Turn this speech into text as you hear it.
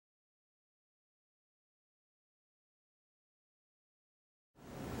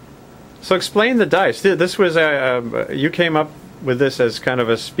So explain the dice. This was you came up with this as kind of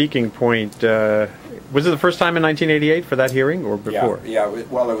a speaking point. Was it the first time in 1988 for that hearing, or before? Yeah.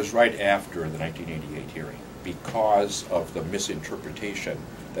 Well, it was right after the 1988 hearing because of the misinterpretation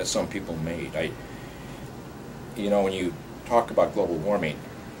that some people made. When you talk about global warming,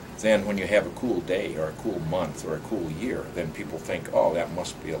 then when you have a cool day or a cool month or a cool year, then people think, oh, that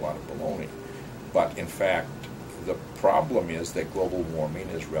must be a lot of baloney. But in fact, the problem is that global warming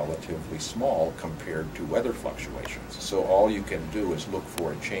is relatively small compared to weather fluctuations. So all you can do is look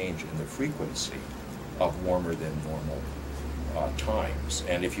for a change in the frequency of warmer than normal times.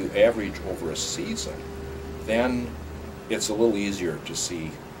 And if you average over a season, then it's a little easier to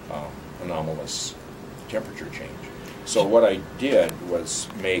see anomalous temperature change. So what I did was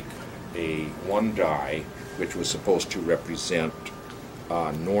make one die which was supposed to represent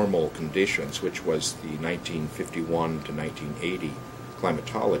normal conditions, which was the 1951 to 1980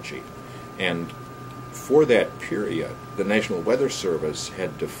 climatology. And for that period, the National Weather Service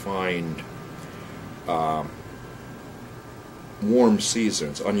had defined warm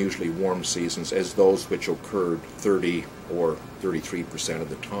seasons, unusually warm seasons, as those which occurred 30 or 33% of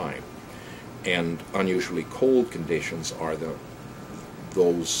the time. And unusually cold conditions are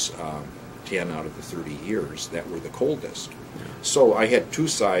those 10 out of the 30 years that were the coldest. So I had two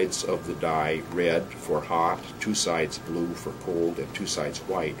sides of the die, red for hot, two sides blue for cold, and two sides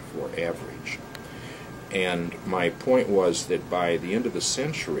white for average. And my point was that by the end of the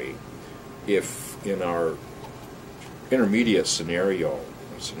century, if in our intermediate scenario,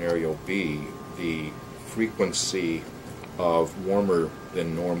 scenario B, the frequency of warmer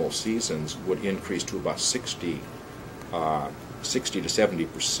than normal seasons would increase to about 60 to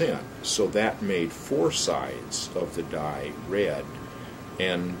 70%. So that made four sides of the die red,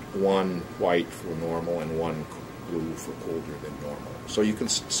 and one white for normal and one blue for colder than normal. So you can,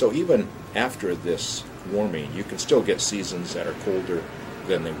 so even after this warming, you can still get seasons that are colder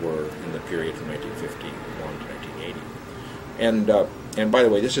than they were in the period from 1951 to 1980. And by the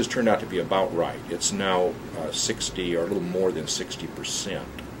way, this has turned out to be about right. It's now 60 or a little more than 60%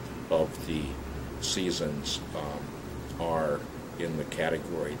 of the seasons are in the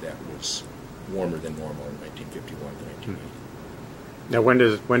category that was warmer than normal in 1951 to 1980. Now,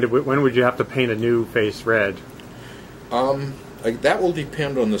 when would you have to paint a new face red? That will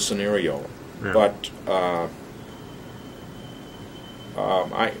depend on the scenario, yeah. But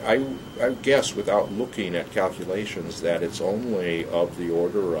I guess without looking at calculations that it's only of the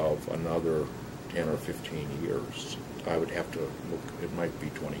order of another 10 or 15 years. I would have to look. It might be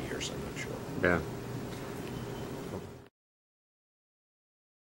 20 years. I'm not sure. Yeah.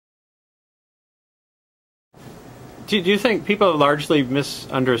 Do you think people largely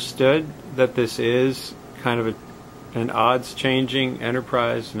misunderstood that this is kind of an odds-changing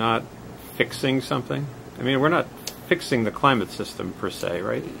enterprise, not fixing something? I mean, we're not fixing the climate system per se,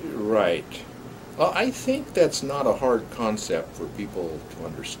 right? Right. Well, I think that's not a hard concept for people to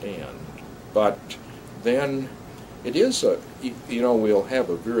understand. But then it is we'll have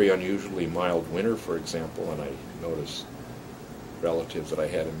a very unusually mild winter, for example, and I noticed relatives that I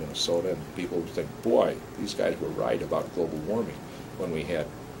had in Minnesota, and people would think, boy, these guys were right about global warming when we had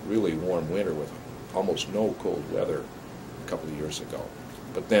really warm winter with almost no cold weather a couple of years ago.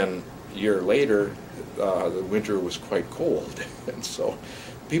 But then a year later, the winter was quite cold. And so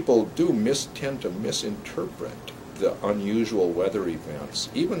people do tend to misinterpret the unusual weather events,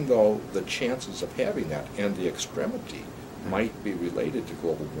 even though the chances of having that and the extremity might be related to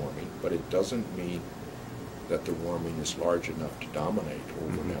global warming, but it doesn't mean that the warming is large enough to dominate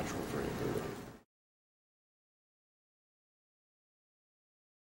over natural variability.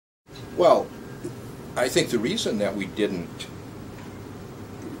 Well, I think the reason that we didn't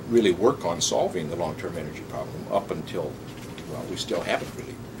really work on solving the long-term energy problem up until, well, we still haven't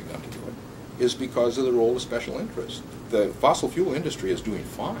really begun to do it, is because of the role of special interest. The fossil fuel industry is doing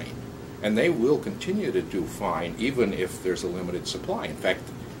fine, and they will continue to do fine even if there's a limited supply. In fact,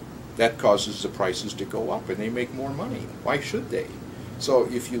 that causes the prices to go up and they make more money. Why should they? So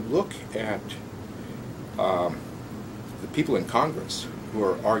if you look at the people in Congress who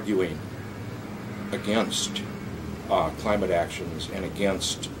are arguing against climate actions and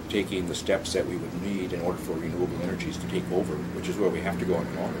against taking the steps that we would need in order for renewable energies to take over, which is where we have to go in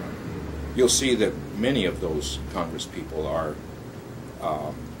the long run, you'll see that many of those Congress people are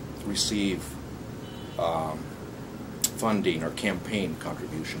receive funding or campaign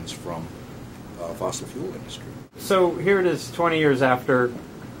contributions from fossil fuel industry. So here it is 20 years after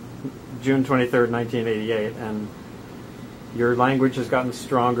June 23rd, 1988, and your language has gotten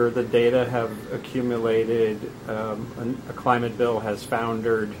stronger, the data have accumulated, a climate bill has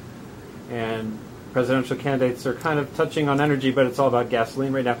foundered. and presidential candidates are kind of touching on energy, but it's all about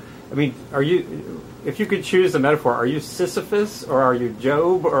gasoline right now. I mean, if you could choose a metaphor, are you Sisyphus, or are you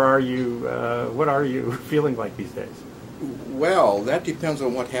Job, or are you, what are you feeling like these days? Well, that depends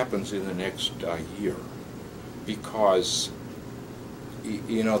on what happens in the next year, because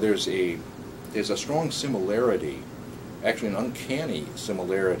there's a strong similarity, actually an uncanny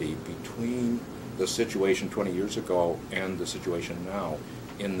similarity between the situation 20 years ago and the situation now,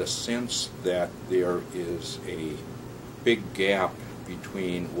 in the sense that there is a big gap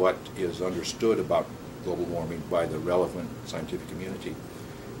between what is understood about global warming by the relevant scientific community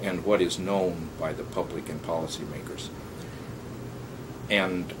and what is known by the public and policymakers.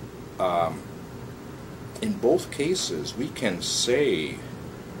 And in both cases, we can say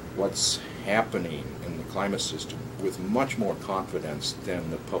what's happening in the climate system with much more confidence than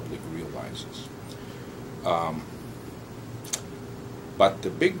the public realizes. But the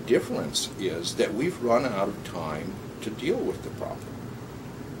big difference is that we've run out of time to deal with the problem.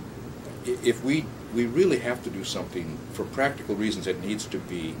 If we really have to do something, for practical reasons, it needs to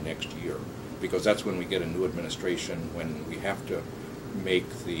be next year, because that's when we get a new administration, when we have to make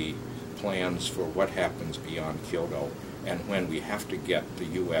the plans for what happens beyond Kyoto, and when we have to get the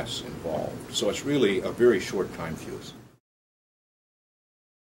U.S. involved. So it's really a very short time fuse.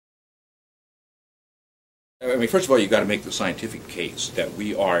 I mean, first of all, you've got to make the scientific case that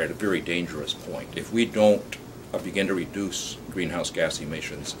we are at a very dangerous point. If we don't begin to reduce greenhouse gas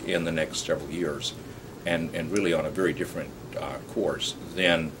emissions in the next several years, and really on a very different course,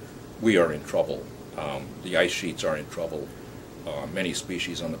 then we are in trouble. The ice sheets are in trouble. Many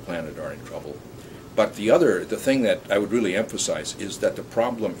species on the planet are in trouble. But the thing that I would really emphasize is that the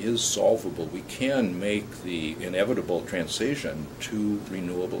problem is solvable. We can make the inevitable transition to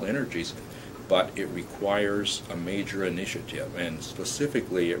renewable energies, but it requires a major initiative, and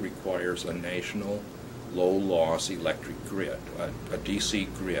specifically it requires a national low-loss electric grid, a DC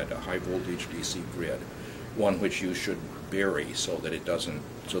grid, a high-voltage DC grid, one which you should bury so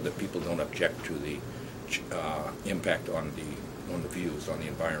that people don't object to the impact on the views on the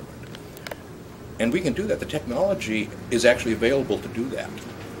environment. And we can do that. The technology is actually available to do that,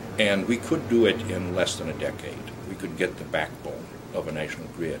 and we could do it in less than a decade. We could get the backbone of a national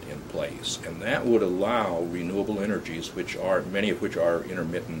grid in place, and that would allow renewable energies, many of which are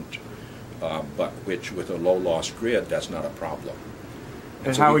intermittent, but which with a low-loss grid, that's not a problem.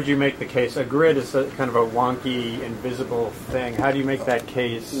 And so how would you make the case? A grid is kind of a wonky, invisible thing. How do you make that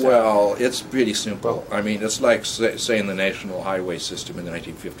case? Well, it's pretty simple. I mean, it's like saying the national highway system in the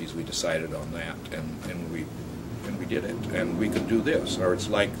 1950s. We decided on that, and we did it. And we could do this. Or it's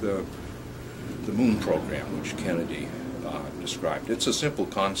like the moon program, which Kennedy described. It's a simple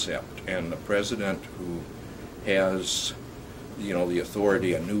concept, and the president who has, the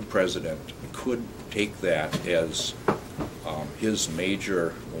authority, a new president, could take that as his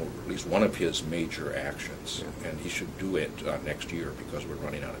major, or at least one of his major actions, and he should do it next year because we're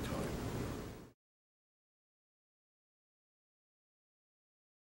running out of time.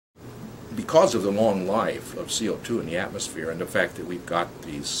 Because of the long life of CO2 in the atmosphere and the fact that we've got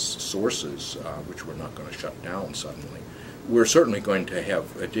these sources which we're not going to shut down suddenly, we're certainly going to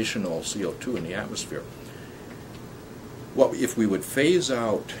have additional CO2 in the atmosphere. Well, if we would phase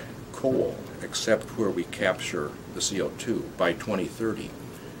out coal, except where we capture the CO2 by 2030,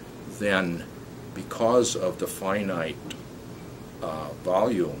 then because of the finite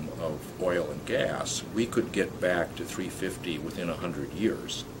volume of oil and gas, we could get back to 350 within 100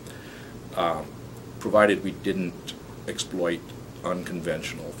 years, provided we didn't exploit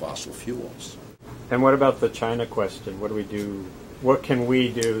unconventional fossil fuels. And what about the China question? What do we do? What can we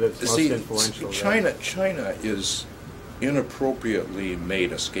do that's most influential? China is inappropriately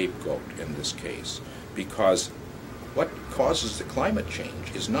made a scapegoat in this case, because what causes the climate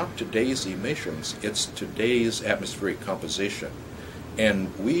change is not today's emissions, it's today's atmospheric composition.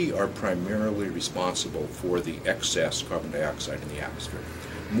 And we are primarily responsible for the excess carbon dioxide in the atmosphere,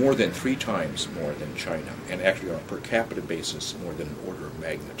 more than 3 times more than China, and actually on a per capita basis more than an order of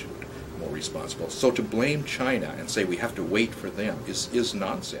magnitude more responsible. So to blame China and say we have to wait for them is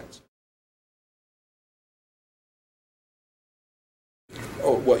nonsense.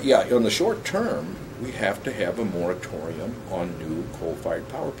 Oh, well, yeah, in the short term, we have to have a moratorium on new coal-fired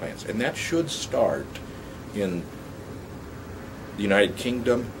power plants. And that should start in the United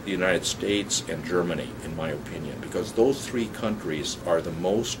Kingdom, the United States, and Germany, in my opinion, because those 3 countries are the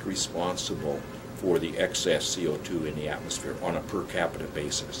most responsible for the excess CO2 in the atmosphere on a per capita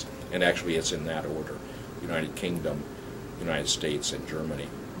basis. And actually, it's in that order: United Kingdom, United States, and Germany,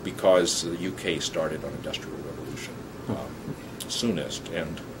 because the UK started on Industrial Revolution. soonest,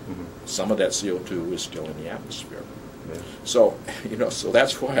 and some of that CO2 is still in the atmosphere. Yeah. So, so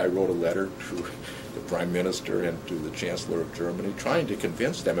that's why I wrote a letter to the Prime Minister and to the Chancellor of Germany, trying to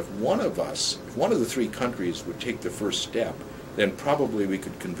convince them if one of the three countries would take the first step, then probably we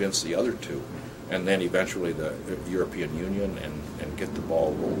could convince the other two, and then eventually the European Union, and get the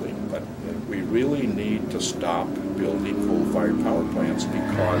ball rolling. But we really need to stop building coal-fired power plants,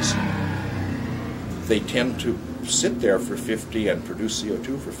 because they tend to sit there for 50 and produce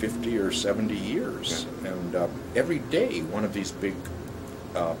CO2 for 50 or 70 years. Yeah. And every day one of these big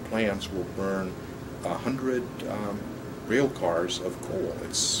plants will burn 100 rail cars of coal.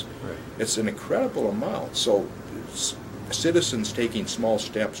 It's an incredible amount. So citizens taking small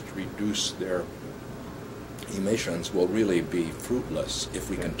steps to reduce their emissions will really be fruitless if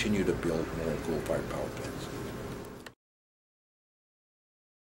we continue to build more coal-fired power plants.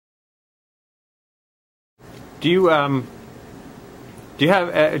 Do you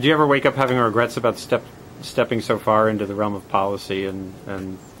ever wake up having regrets about stepping so far into the realm of policy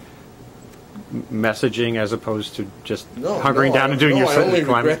and messaging as opposed to just hunkering down and doing your I only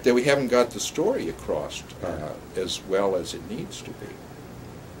regret that we haven't got the story across as well as it needs to be.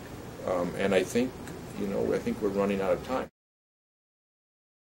 And I think we're running out of time.